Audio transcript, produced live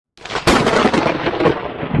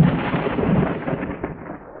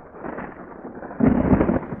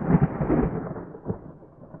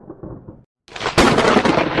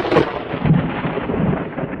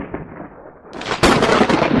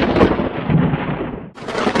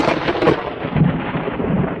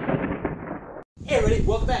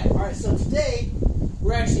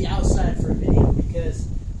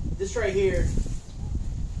right here,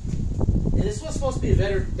 and this was supposed to be a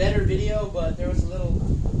better video, but there was a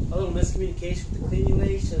little miscommunication with the cleaning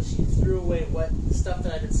lady, so she threw away the stuff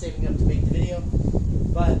that I've been saving up to make the video.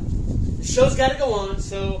 But the show's got to go on,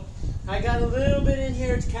 so I got a little bit in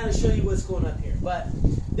here to kind of show you what's going up here. But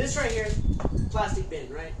this right here, plastic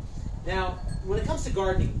bin, right? Now, when it comes to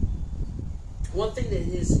gardening, one thing that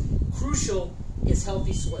is crucial is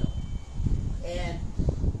healthy soil. And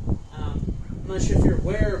I'm not sure if you're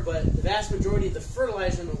aware, but the vast majority of the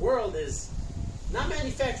fertilizer in the world is not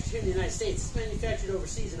manufactured here in the United States. It's manufactured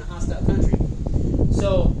overseas in a hostile country.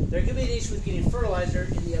 So there could be an issue with getting fertilizer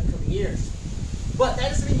in the upcoming years. But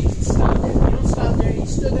that doesn't mean you can stop there. You don't stop there. You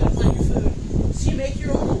still got to plant your food. So you make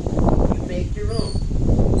your own. You make your own.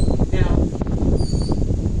 Now,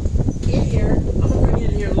 in here, I'm going to bring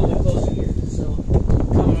it in here a little bit closer here. So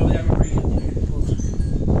coming over there, I'm going to bring it in here closer.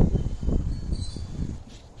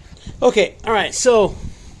 Okay, all right. So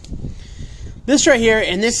this right here,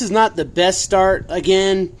 and this is not the best start.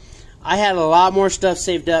 Again, I had a lot more stuff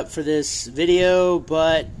saved up for this video,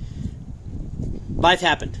 but life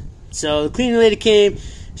happened. So the cleaning lady came,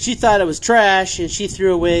 she thought it was trash, and she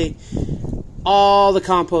threw away all the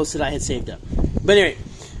compost that I had saved up. But anyway,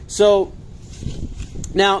 so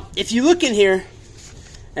now if you look in here,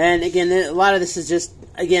 and again, a lot of this is just,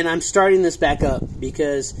 again, I'm starting this back up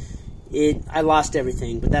because I lost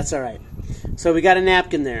everything, but that's all right. So we got a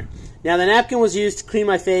napkin there. Now the napkin was used to clean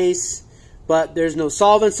my face, but there's no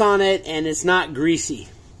solvents on it, and it's not greasy.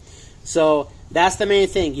 So that's the main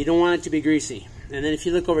thing. You don't want it to be greasy. And then if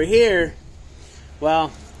you look over here,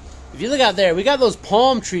 well, if you look out there, we got those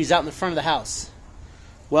palm trees out in the front of the house.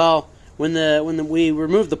 Well, when we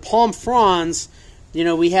remove the palm fronds, you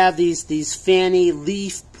know, we have these fanny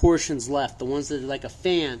leaf portions left, the ones that are like a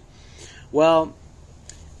fan. Well,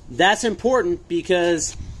 that's important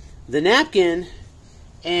because the napkin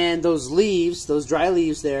and those leaves, those dry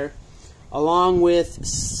leaves there, along with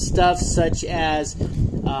stuff such as,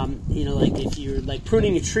 you know, like if you're like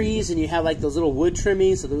pruning your trees and you have like those little wood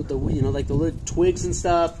trimmings, so you know, like the little twigs and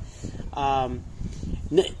stuff.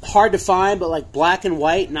 Hard to find, but like black and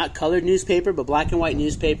white, not colored newspaper, but black and white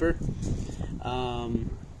newspaper.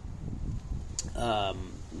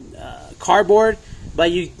 Cardboard,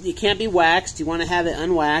 but you can't be waxed. You want to have it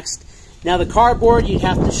unwaxed. Now the cardboard you'd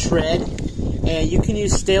have to shred, and you can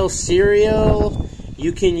use stale cereal.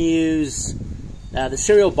 You can use the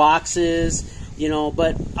cereal boxes, you know,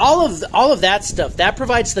 but all of that stuff that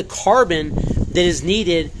provides the carbon that is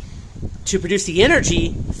needed to produce the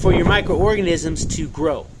energy for your microorganisms to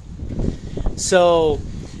grow. So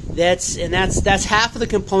that's half of the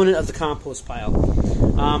component of the compost pile.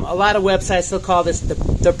 A lot of websites they'll call this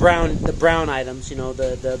the brown items, you know,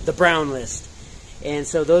 the brown list, and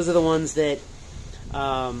so those are the ones that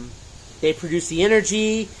they produce the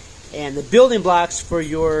energy and the building blocks for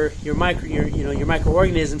your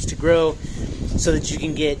microorganisms to grow, so that you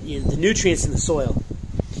can get, you know, the nutrients in the soil.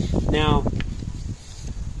 Now,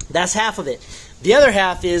 that's half of it. The other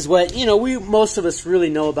half is what, you know, most of us really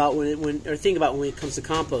know about or think about when it comes to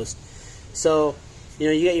compost. So, you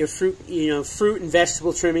know, you got your fruit and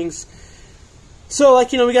vegetable trimmings. So,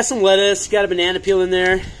 like, you know, we got some lettuce, you got a banana peel in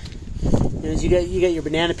there. You know, you got your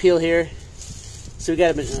banana peel here. So we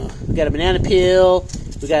got a banana peel.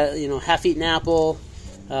 We got, you know, half-eaten apple.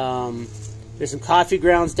 There's some coffee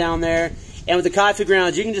grounds down there. And with the coffee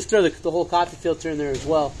grounds, you can just throw the whole coffee filter in there as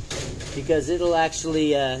well, because it'll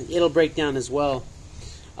actually it'll break down as well.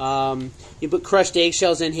 You put crushed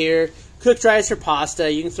eggshells in here. Cooked rice or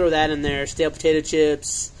pasta, you can throw that in there. Stale potato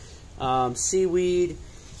chips, seaweed,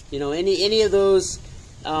 you know, any of those.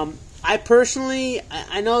 I personally,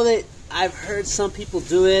 I know that I've heard some people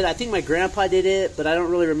do it. I think my grandpa did it, but I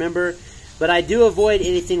don't really remember. But I do avoid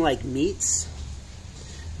anything like meats.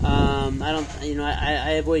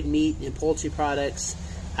 I avoid meat and poultry products.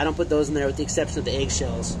 I don't put those in there with the exception of the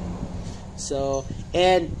eggshells. So,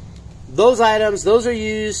 and those items, those are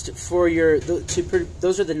used for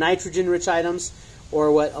those are the nitrogen-rich items,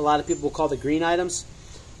 or what a lot of people will call the green items.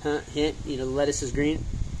 Hint, you know, the lettuce is green.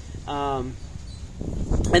 And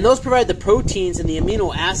those provide the proteins and the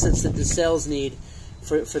amino acids that the cells need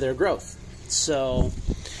for their growth. So,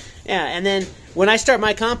 yeah, and then when I start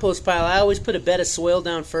my compost pile, I always put a bed of soil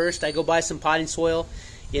down first. I go buy some potting soil.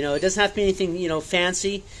 You know, it doesn't have to be anything, you know,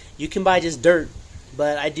 fancy. You can buy just dirt,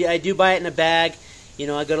 but I do buy it in a bag. You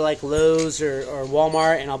know, I go to like Lowe's or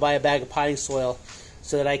Walmart, and I'll buy a bag of potting soil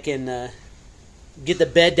so that I can get the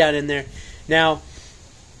bed down in there. Now,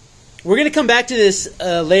 we're going to come back to this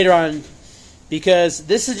later on, because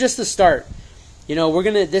this is just the start. You know,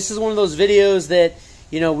 this is one of those videos that,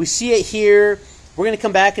 you know, we see it here. We're going to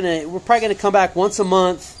come back, we're probably going to come back once a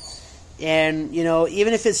month And you know,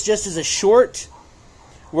 even if it's just as a short,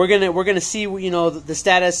 we're gonna see, you know, the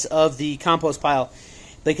status of the compost pile,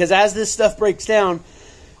 because as this stuff breaks down,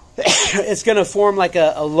 it's gonna form like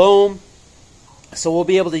a loam. So we'll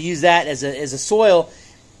be able to use that as a soil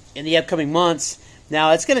in the upcoming months.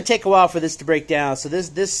 Now it's gonna take a while for this to break down, so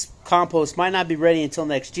this compost might not be ready until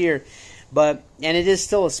next year, and it is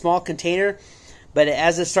still a small container. But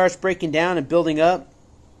as it starts breaking down and building up,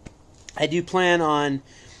 I do plan on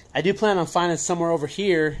finding somewhere over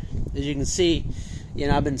here. As you can see, you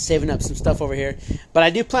know, I've been saving up some stuff over here. But I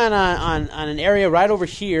do plan on an area right over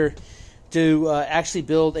here to actually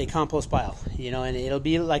build a compost pile. You know, and it'll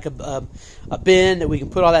be like a bin that we can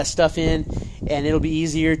put all that stuff in, and it'll be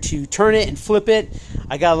easier to turn it and flip it.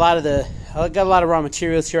 I got a lot of raw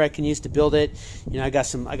materials here I can use to build it. You know, I got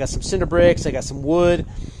some cinder bricks, I got some wood,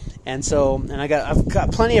 and I've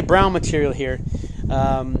got plenty of brown material here. You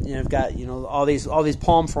know, I've got, you know, all these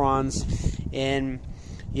palm fronds, and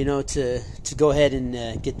you know, to go ahead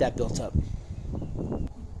and get that built up.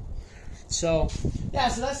 So yeah,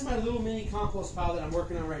 so that's my little mini compost pile that I'm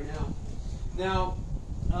working on right now. Now,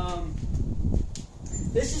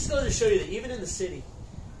 this just goes to show you that even in the city,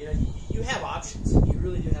 you know, you have options. You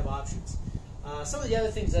really do have options. Some of the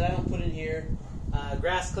other things that I don't put in here,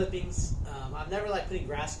 grass clippings. I've never liked putting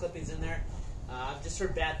grass clippings in there. I've just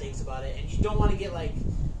heard bad things about it, and you don't want to get like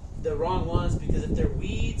the wrong ones, because if they're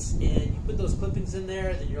weeds and you put those clippings in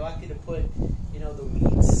there, then you're likely to put, you know, the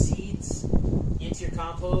weed seeds into your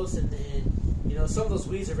compost, and then, you know, some of those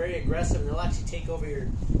weeds are very aggressive and they'll actually take over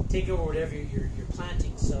whatever you're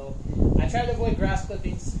planting. So I try to avoid grass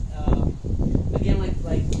clippings. Again,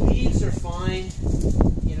 like leaves are fine,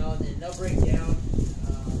 you know, and they'll break down.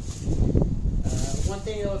 One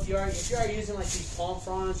thing though, if you are using like these palm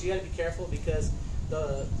fronds, you got to be careful, because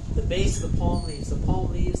the base of the palm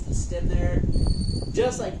leaves, the stem there,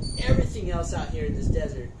 just like everything else out here in this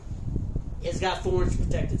desert, it's got thorns to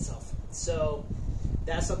protect itself. So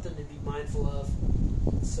that's something to be mindful of.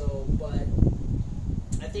 So, but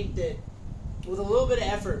I think that with a little bit of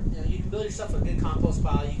effort, you know, you can build yourself a good compost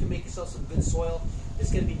pile. You can make yourself some good soil.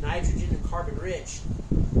 It's going to be nitrogen and carbon rich,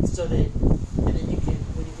 so that, and then you can,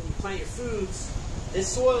 when you plant your foods, this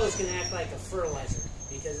soil is going to act like a fertilizer,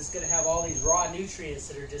 because it's going to have all these raw nutrients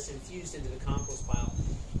that are just infused into the compost pile.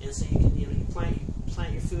 And so you can, you know, you plant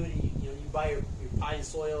your food, and you know, you buy your potting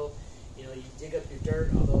soil, you know, you dig up your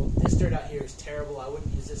dirt. Although this dirt out here is terrible, I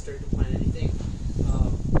wouldn't use this dirt to plant anything.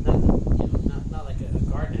 Not like a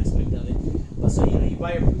garden aspect of it. But so, you know, you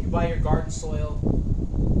buy your garden soil,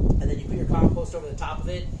 and then you put your compost over the top of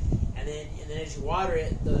it, and then as you water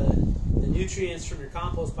it, the nutrients from your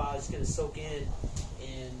compost pile is going to soak in.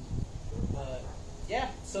 And yeah,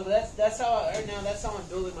 so that's how right now that's how I'm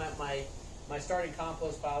building my starting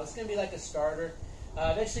compost pile. It's going to be like a starter.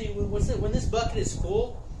 Eventually, when this bucket is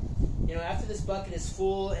full, you know, after this bucket is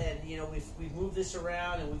full, and you know, we've moved this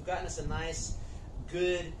around and we've gotten us a nice,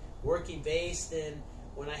 good working base, then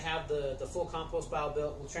when I have the full compost pile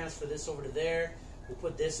built, we'll transfer this over to there. We'll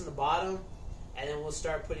put this in the bottom, and then we'll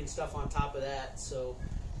start putting stuff on top of that. So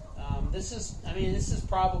this is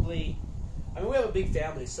probably, we have a big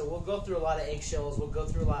family, so we'll go through a lot of eggshells. We'll go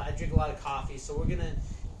through I drink a lot of coffee, so we're gonna,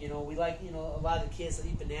 you know, we like, you know, a lot of the kids that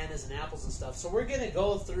eat bananas and apples and stuff. So we're gonna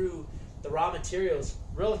go through the raw materials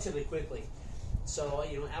relatively quickly. So,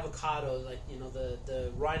 you know, avocado, like, you know,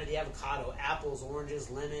 the rind of the avocado, apples, oranges,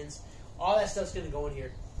 lemons, all that stuff's going to go in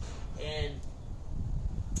here. And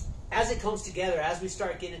as it comes together, as we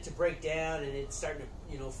start getting it to break down and it's starting to,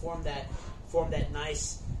 you know, form that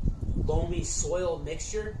nice loamy soil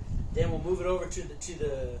mixture, then we'll move it over to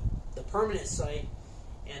the permanent site,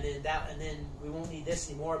 and then we won't need this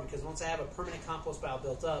anymore, because once I have a permanent compost pile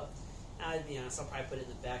built up, I'll be honest, I'll probably put it in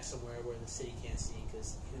the back somewhere where the city can't see,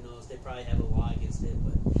 because who knows, they probably have a law against it,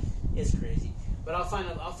 but it's crazy. But I'll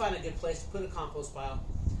find a good place to put a compost pile,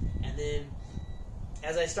 and then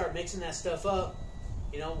as I start mixing that stuff up,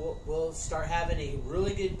 you know, we'll start having a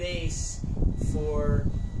really good base for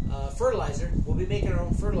fertilizer. We'll be making our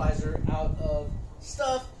own fertilizer out of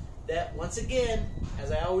stuff that, once again,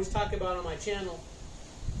 as I always talk about on my channel,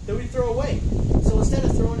 that we throw away. So instead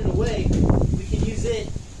of throwing it away, we can use it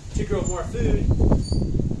to grow more food,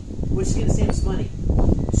 which is going to save us money.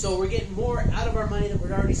 So we're getting more out of our money that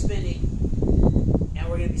we're already spending, and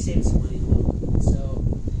we're going to be saving some money in the long run. So,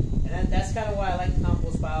 and that's kind of why I like the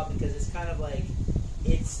compost pile, because it's kind of like,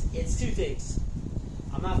 it's two things.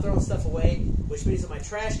 I'm not throwing stuff away, which means that my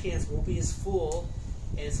trash cans won't be as full,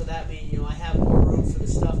 and so that means, you know, I have more room for the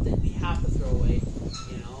stuff that we have to throw away,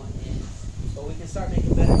 you know, but we can start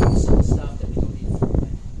making better use of the stuff that we don't need to throw away.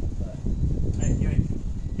 But, all right, anyway.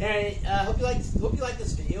 Alright, hope you like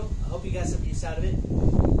this video. I hope you you got some use out of it.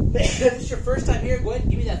 If it's your first time here, go ahead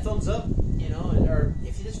and give me that thumbs up. You know, or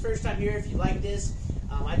if it's your first time here, if you like this,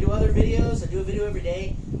 I do other videos. I do a video every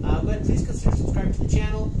day. Go ahead and please consider subscribing to the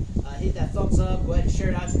channel. Hit that thumbs up. Go ahead and share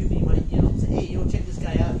it out to people you might, say, hey, check this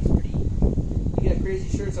guy out. He's pretty. You got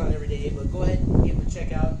crazy shirts on every day, but go ahead and give him a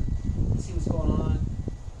check out and see what's going on.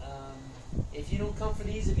 If you don't come for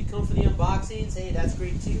these, if you come for the unboxings, hey, that's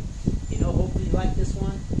great too. Hopefully you like this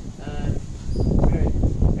one. Right.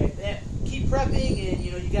 Keep prepping, and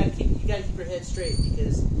you gotta keep your head straight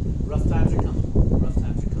because rough times are coming. Rough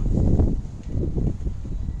times are coming.